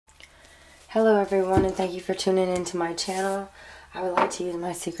Hello everyone, and thank you for tuning into my channel. I would like to use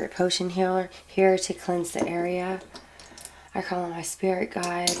my secret potion healer here to cleanse the area. I call on my spirit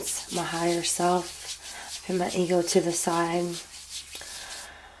guides, my higher self, put my ego to the side.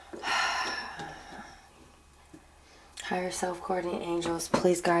 Higher self, guardian angels,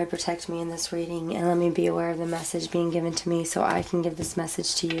 please guide, protect me in this reading, and let me be aware of the message being given to me so I can give this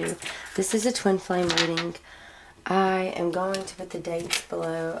message to you. This is a twin flame reading. I am going to put the dates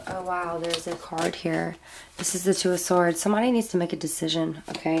below. Oh wow, there's a card here. This is the Two of Swords. Somebody needs to make a decision,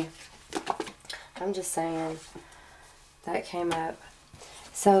 okay? I'm just saying. That came up.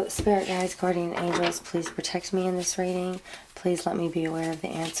 So, spirit guides, guardian angels, please protect me in this reading. Please let me be aware of the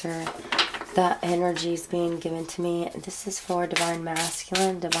answer. The energy is being given to me. This is for divine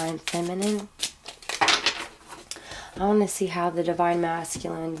masculine, divine feminine. I want to see how the divine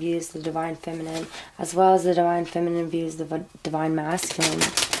masculine views the divine feminine, as well as the divine feminine views the divine masculine.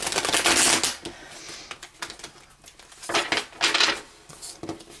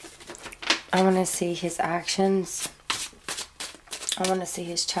 I want to see his actions. I want to see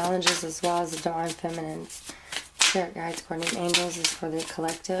his challenges as well as the divine feminines. Spirit guides, guardian angels is for the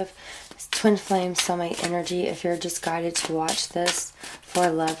collective. It's twin flame, soulmate energy. If you're just guided to watch this for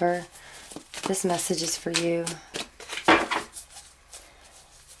a lover, this message is for you.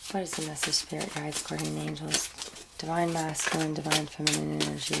 What is the message, spirit guides, guardian angels? Divine masculine, divine feminine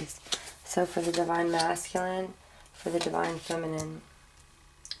energies. So for the divine masculine, for the divine feminine.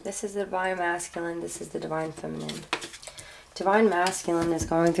 This is the divine masculine, this is the divine feminine. Divine masculine is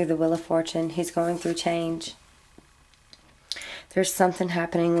going through the wheel of fortune. He's going through change. There's something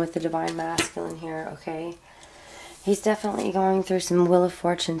happening with the divine masculine here, okay? He's definitely going through some wheel of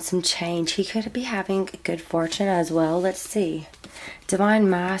fortune, some change. He could be having good fortune as well. Let's see. Divine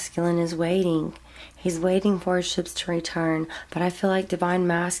masculine is waiting. He's waiting for his ships to return. But I feel like divine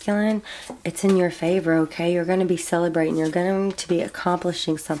masculine, it's in your favor, okay? You're going to be celebrating. You're going to be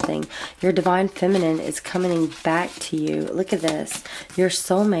accomplishing something. Your divine feminine is coming back to you. Look at this. Your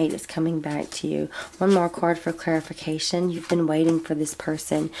soulmate is coming back to you. One more card for clarification. You've been waiting for this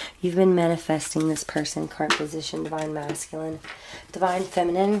person. You've been manifesting this person. Current position, divine masculine. Divine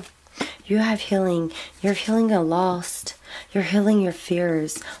feminine, you have healing. You're healing a lost. You're healing your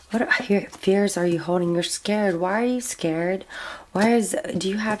fears. What fears are you holding? You're scared. Why are you scared? Do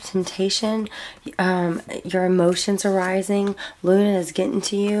you have temptation? Your emotions are rising. Luna is getting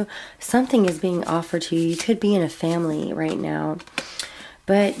to you. Something is being offered to you. You could be in a family right now.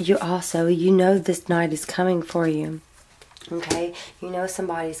 But you know this night is coming for you. Okay, you know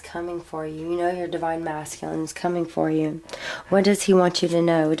somebody's coming for you. You know your divine masculine is coming for you. What does he want you to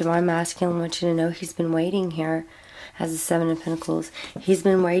know? Divine masculine wants you to know he's been waiting here as the Seven of Pentacles. He's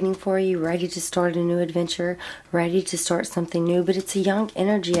been waiting for you, ready to start a new adventure, ready to start something new. But it's a young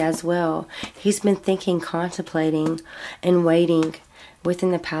energy as well. He's been thinking, contemplating, and waiting.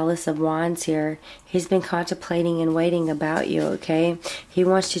 Within the Palace of Wands here, he's been contemplating and waiting about you, okay? He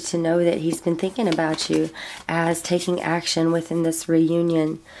wants you to know that he's been thinking about you as taking action within this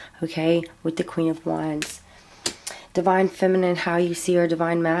reunion, okay, with the Queen of Wands. Divine feminine, how you see your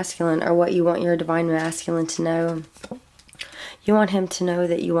divine masculine, or what you want your divine masculine to know. You want him to know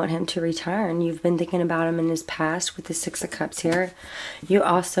that you want him to return. You've been thinking about him in his past with the Six of Cups here. You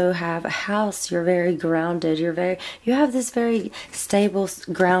also have a house. You're very grounded. You have this very stable,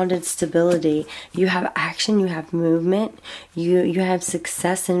 grounded stability. You have action. You have movement. You have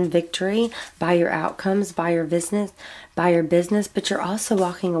success and victory by your outcomes, by your business. But you're also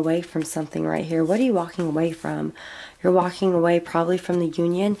walking away from something right here. What are you walking away from? You're walking away probably from the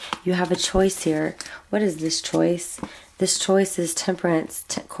union. You have a choice here. What is this choice? This choice is Temperance,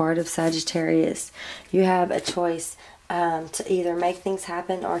 card of Sagittarius. You have a choice to either make things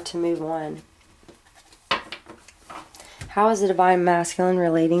happen or to move on. How is the divine masculine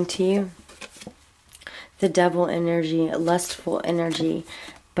relating to you? The Devil energy, lustful energy.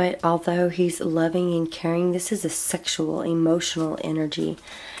 But although he's loving and caring, this is a sexual, emotional energy.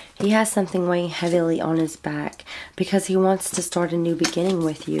 He has something weighing heavily on his back because he wants to start a new beginning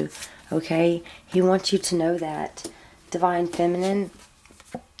with you, okay? He wants you to know that. Divine feminine,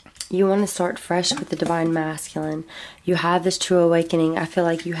 you want to start fresh with the divine masculine. You have this true awakening. I feel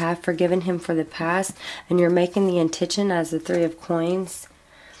like you have forgiven him for the past, and you're making the intention as the Three of Coins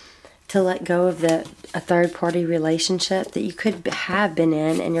to let go of a third-party relationship that you could have been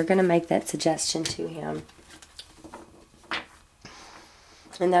in, and you're going to make that suggestion to him.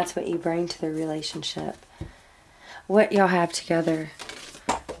 And that's what you bring to the relationship. What y'all have together?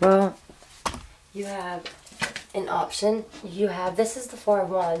 Well, you have an option. This is the Four of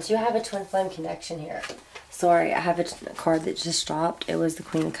Wands. You have a twin flame connection here. sorry, I have a card that just dropped. It was the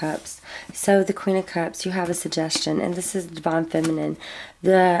Queen of Cups. So the Queen of Cups, you have a suggestion, and this is Divine Feminine.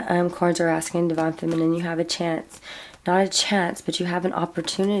 The cards are asking Divine Feminine, you have a chance. Not a chance, but you have an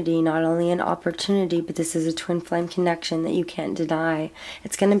opportunity. Not only an opportunity, but this is a twin flame connection that you can't deny.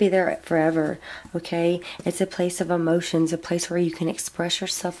 It's going to be there forever, okay? It's a place of emotions, a place where you can express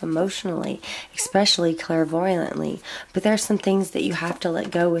yourself emotionally, especially clairvoyantly. But there's some things that you have to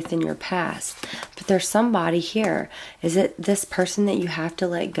let go within your past. But there's somebody here. Is it this person that you have to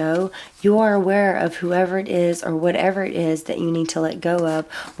let go? You are aware of whoever it is or whatever it is that you need to let go of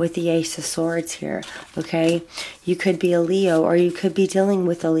with the Ace of Swords here, okay? You could be a Leo, or you could be dealing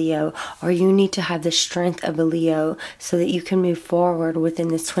with a Leo, or you need to have the strength of a Leo so that you can move forward within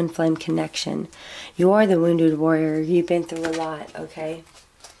this twin flame connection. You are the wounded warrior. You've been through a lot, okay?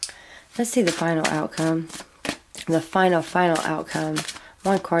 Let's see the final outcome. The final outcome.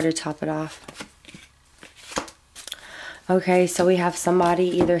 One card to top it off. Okay, so we have somebody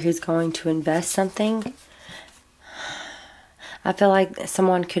either who's going to invest something. I feel like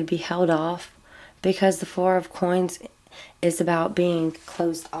someone could be held off because the Four of Coins is about being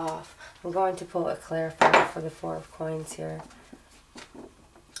closed off. I'm going to pull a clarifier for the Four of Coins here.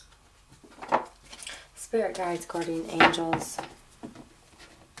 Spirit guides, guardian angels.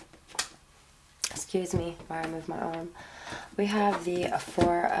 Excuse me while I move my arm. We have the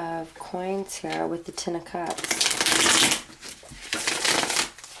Four of Coins here with the Ten of Cups.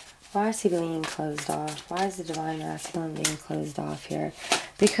 Why is he being closed off? Why is the Divine Masculine being closed off here?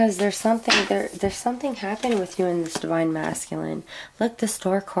 Because there's something happening with you in this Divine Masculine. Look, the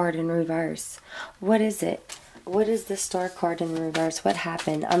Star card in reverse. What is it? What is the Star card in reverse? What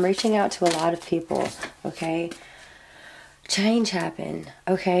happened? I'm reaching out to a lot of people, okay? Change happened,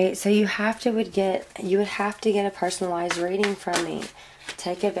 okay? So you would have to get a personalized reading from me.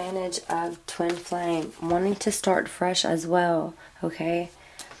 Take advantage of Twin Flame, wanting to start fresh as well, okay?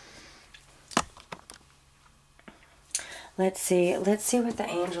 Let's see what the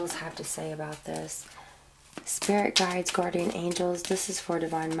angels have to say about this. Spirit guides, guardian angels. This is for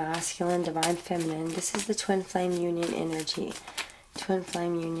Divine Masculine, Divine Feminine. This is the Twin Flame Union energy. Twin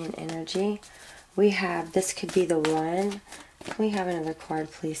Flame Union energy. We have, this could be the one. Can we have another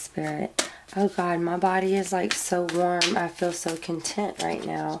card, please, Spirit? Oh God, my body is like so warm. I feel so content right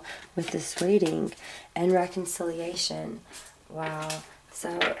now with this reading. And reconciliation. Wow.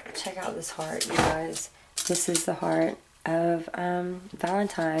 So check out this heart, you guys. This is the heart of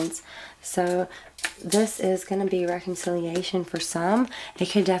Valentine's. So this is going to be reconciliation for some. It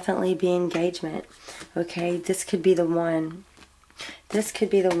could definitely be engagement. Okay, this could be the one. This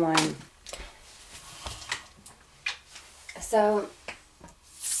could be the one. So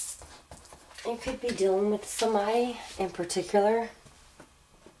you could be dealing with somebody in particular.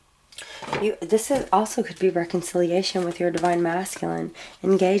 This also could be reconciliation with your Divine Masculine.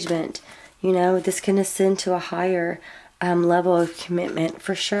 Engagement. You know, this can ascend to a higher level of commitment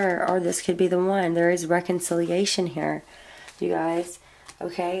for sure, or this could be the one. There is reconciliation here, you guys.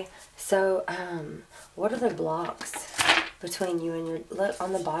 Okay, so what are the blocks between you and your, look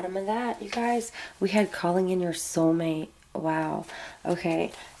on the bottom of that, you guys, we had calling in your soulmate. Wow.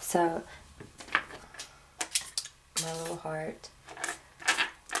 Okay, so my little heart.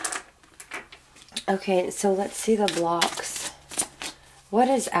 Okay, so let's see the blocks. What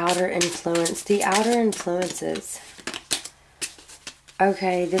is outer influence? The outer influences.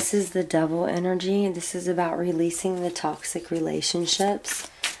 Okay, this is the Devil energy. This is about releasing the toxic relationships.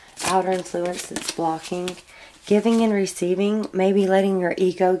 Outer influence that's blocking. Giving and receiving. Maybe letting your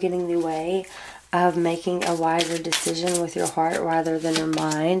ego get in the way of making a wiser decision with your heart rather than your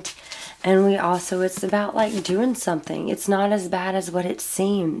mind. And it's about like doing something. It's not as bad as what it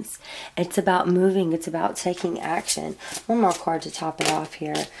seems. It's about moving. It's about taking action. One more card to top it off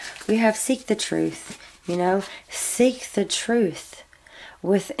here. We have seek the truth. You know, seek the truth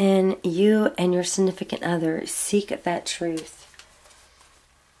within you and your significant other. Seek that truth.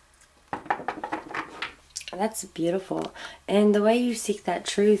 That's beautiful. And the way you seek that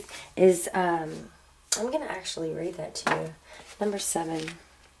truth is, I'm going to actually read that to you. Number 7.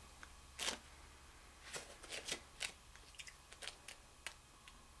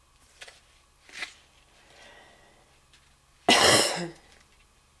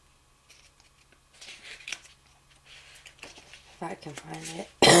 If I can find it.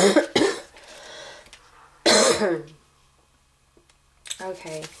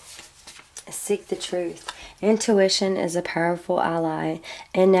 Okay. Seek the truth. Intuition is a powerful ally,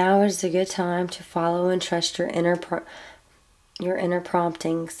 and now is a good time to follow and trust your inner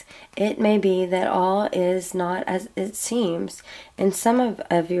promptings. It may be that all is not as it seems in some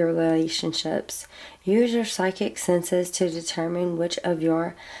of your relationships. Use your psychic senses to determine which of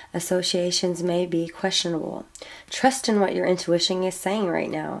your associations may be questionable. Trust in what your intuition is saying right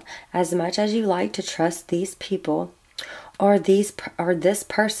now. As much as you like to trust these people or this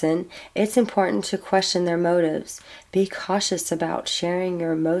person, it's important to question their motives. Be cautious about sharing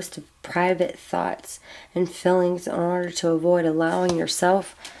your most private thoughts and feelings in order to avoid allowing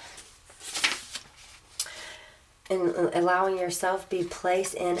yourself be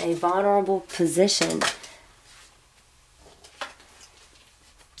placed in a vulnerable position.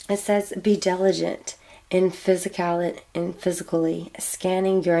 It says be diligent in physically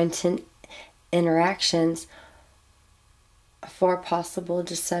scanning your interactions for possible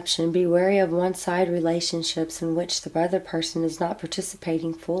deception. Be wary of one-side relationships in which the other person is not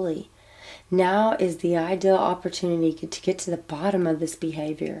participating fully. Now is the ideal opportunity to get to the bottom of this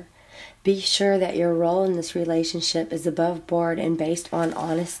behavior. Be sure that your role in this relationship is above board and based on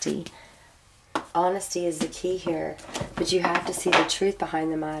honesty. Honesty is the key here, but you have to see the truth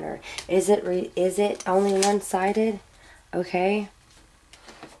behind the matter. Is it only one-sided? Okay.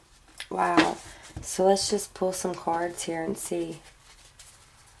 Wow. So let's just pull some cards here and see.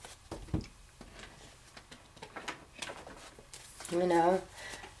 You know,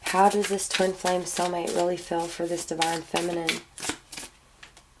 how does this twin flame soulmate really feel for this divine feminine?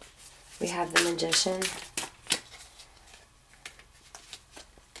 We have the Magician.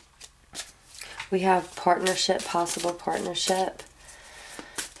 We have partnership, possible partnership.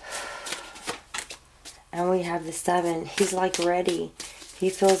 And we have the 7. He's like ready. He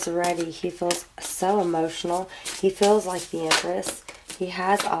feels ready. He feels so emotional. He feels like the Empress. He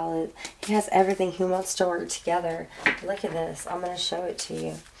has everything. He wants to work together. Look at this. I'm going to show it to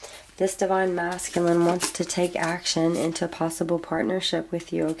you. This divine masculine wants to take action into a possible partnership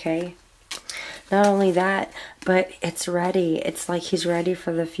with you, okay? Not only that, but it's ready. It's like he's ready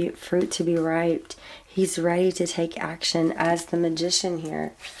for the fruit to be ripe. He's ready to take action as the Magician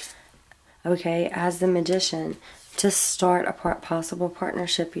here. Okay, as the Magician, to start a possible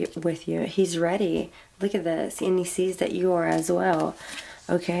partnership with you. He's ready. Look at this. And he sees that you are as well.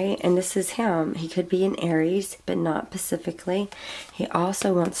 Okay, and this is him. He could be an Aries, but not specifically. He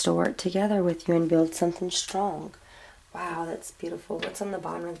also wants to work together with you and build something strong. Wow, that's beautiful. What's on the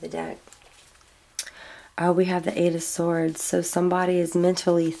bottom of the deck? We have the 8 of Swords. So somebody is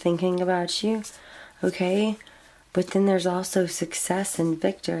mentally thinking about you, okay? But then there's also success and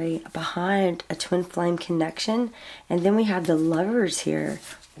victory behind a twin flame connection. And then we have the Lovers here.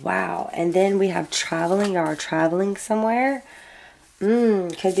 Wow. And then we have traveling or traveling somewhere.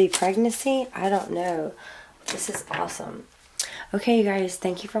 Could be pregnancy. I don't know. This is awesome. Okay, you guys.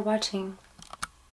 Thank you for watching.